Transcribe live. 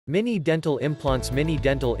Mini dental implants. Mini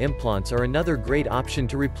dental implants are another great option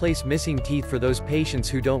to replace missing teeth for those patients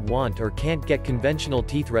who don't want or can't get conventional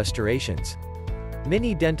teeth restorations.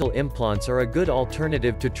 Mini dental implants are a good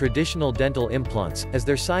alternative to traditional dental implants, as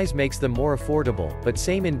their size makes them more affordable, but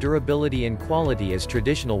same in durability and quality as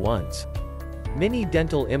traditional ones. Mini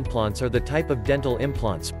dental implants are the type of dental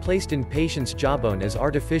implants placed in patients' jawbone as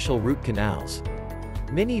artificial root canals.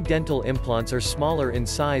 Mini dental implants are smaller in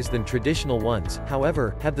size than traditional ones,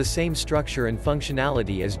 however, have the same structure and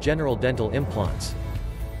functionality as general dental implants.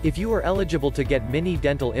 If you are eligible to get mini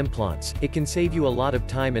dental implants, it can save you a lot of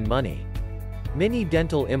time and money. Mini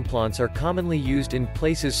dental implants are commonly used in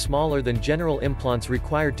places smaller than general implants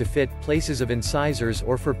required to fit places of incisors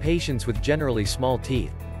or for patients with generally small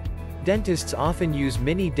teeth. Dentists often use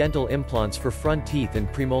mini dental implants for front teeth and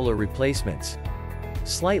premolar replacements.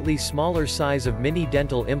 Slightly smaller size of mini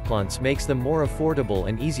dental implants makes them more affordable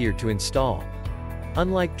and easier to install.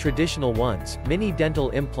 Unlike traditional ones, mini dental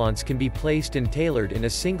implants can be placed and tailored in a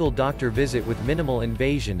single doctor visit with minimal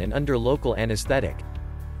invasion and under local anesthetic.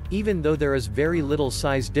 Even though there is very little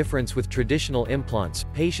size difference with traditional implants,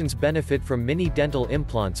 patients benefit from mini dental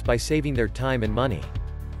implants by saving their time and money.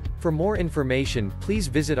 For more information, please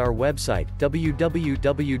visit our website,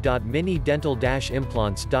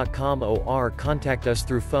 www.minidental-implants.com, or contact us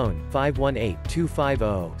through phone,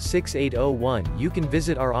 518-250-6801. You can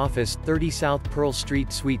visit our office, 30 South Pearl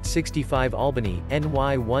Street, Suite 65, Albany,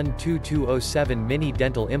 NY 12207. Mini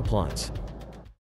Dental Implants.